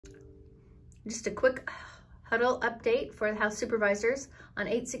Just a quick huddle update for the House Supervisors on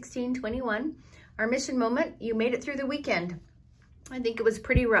 8/16/21. Our mission moment, you made it through the weekend. I think it was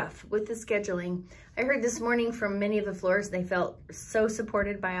pretty rough with the scheduling. I heard this morning from many of the floors, they felt so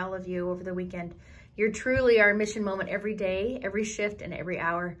supported by all of you over the weekend. You're truly our mission moment every day, every shift, and every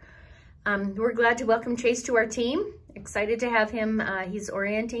hour. We're glad to welcome Chase to our team. Excited to have him. He's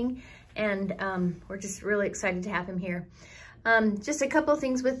orienting, and we're just really excited to have him here. Just a couple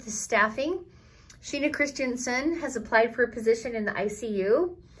things with the staffing. Sheena Christensen has applied for a position in the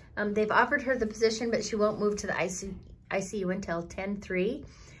ICU. They've offered her the position, but she won't move to the ICU until 10/3.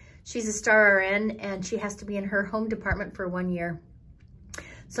 She's a star RN, and she has to be in her home department for 1 year.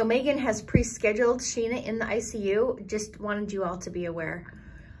 So Megan has pre-scheduled Sheena in the ICU. Just wanted you all to be aware.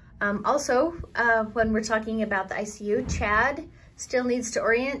 Also, when we're talking about the ICU, Chad still needs to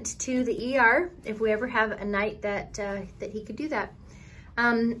orient to the ER if we ever have a night that he could do that.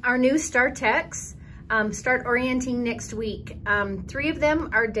 Our new Star Techs start orienting next week. 3 of them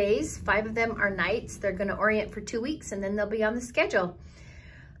are days, 5 of them are nights. They're gonna orient for 2 weeks and then they'll be on the schedule.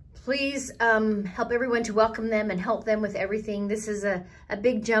 Please help everyone to welcome them and help them with everything. This is a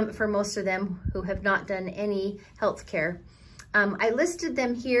big jump for most of them who have not done any health care. I listed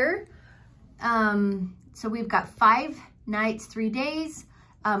them here. So we've got 5 nights, 3 days.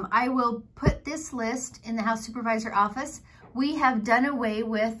 I will put this list in the House Supervisor office. We have done away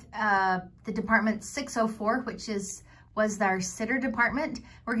with the Department 604, which was our sitter department.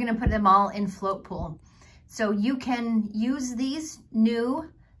 We're gonna put them all in float pool. So you can use these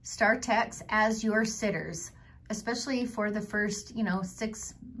new Star Techs as your sitters, especially for the first,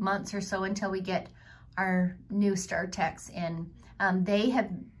 6 months or so until we get our new Star Techs in. They have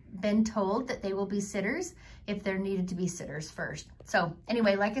been told that they will be sitters if they're needed to be sitters first. So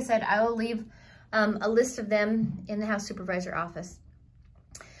anyway, like I said, I will leave a list of them in the House Supervisor office.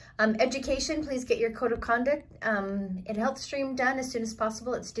 Education, please get your code of conduct and health stream done as soon as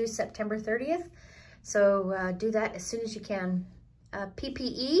possible. It's due September 30th. So do that as soon as you can.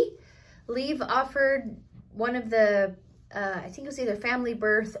 PPE, leave offered one of the, I think it was either family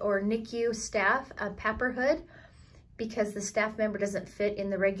birth or NICU staff, a PAPR hood, because the staff member doesn't fit in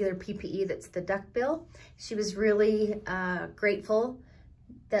the regular PPE that's the duck bill. She was really grateful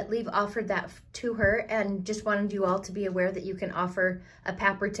that Leave offered that to her, and just wanted you all to be aware that you can offer a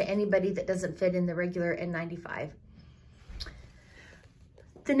PAPR to anybody that doesn't fit in the regular N95.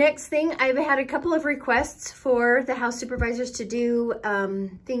 The next thing, I've had a couple of requests for the House Supervisors to do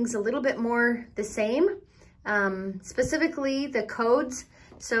things a little bit more the same, specifically the codes.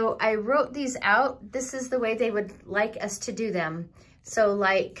 So I wrote these out. This is the way they would like us to do them. So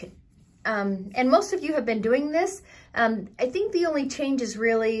like, and most of you have been doing this. I think the only change is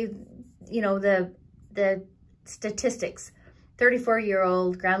really, the statistics.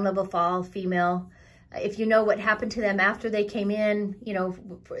 34-year-old, ground level fall, female. If you know what happened to them after they came in,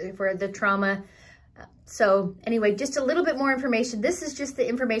 for the trauma. So anyway, just a little bit more information. This is just the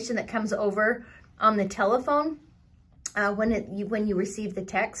information that comes over on the telephone when you receive the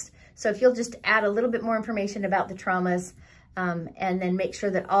text. So if you'll just add a little bit more information about the traumas, and then make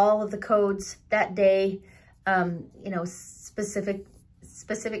sure that all of the codes that day,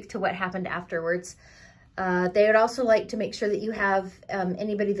 specific to what happened afterwards. They would also like to make sure that you have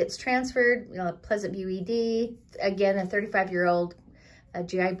anybody that's transferred, Pleasant View ED, again, a 35-year-old,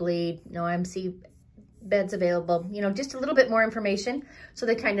 GI bleed, no IMC beds available, just a little bit more information so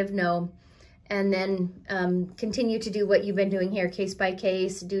they kind of know. And then continue to do what you've been doing here, case by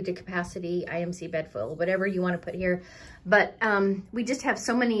case, due to capacity, IMC bed full, whatever you want to put here. But we just have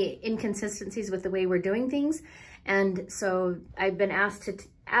so many inconsistencies with the way we're doing things. And so I've been asked to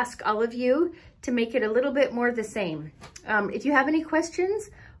ask all of you to make it a little bit more the same. If you have any questions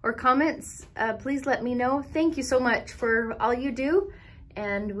or comments, please let me know. Thank you so much for all you do,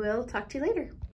 and we'll talk to you later.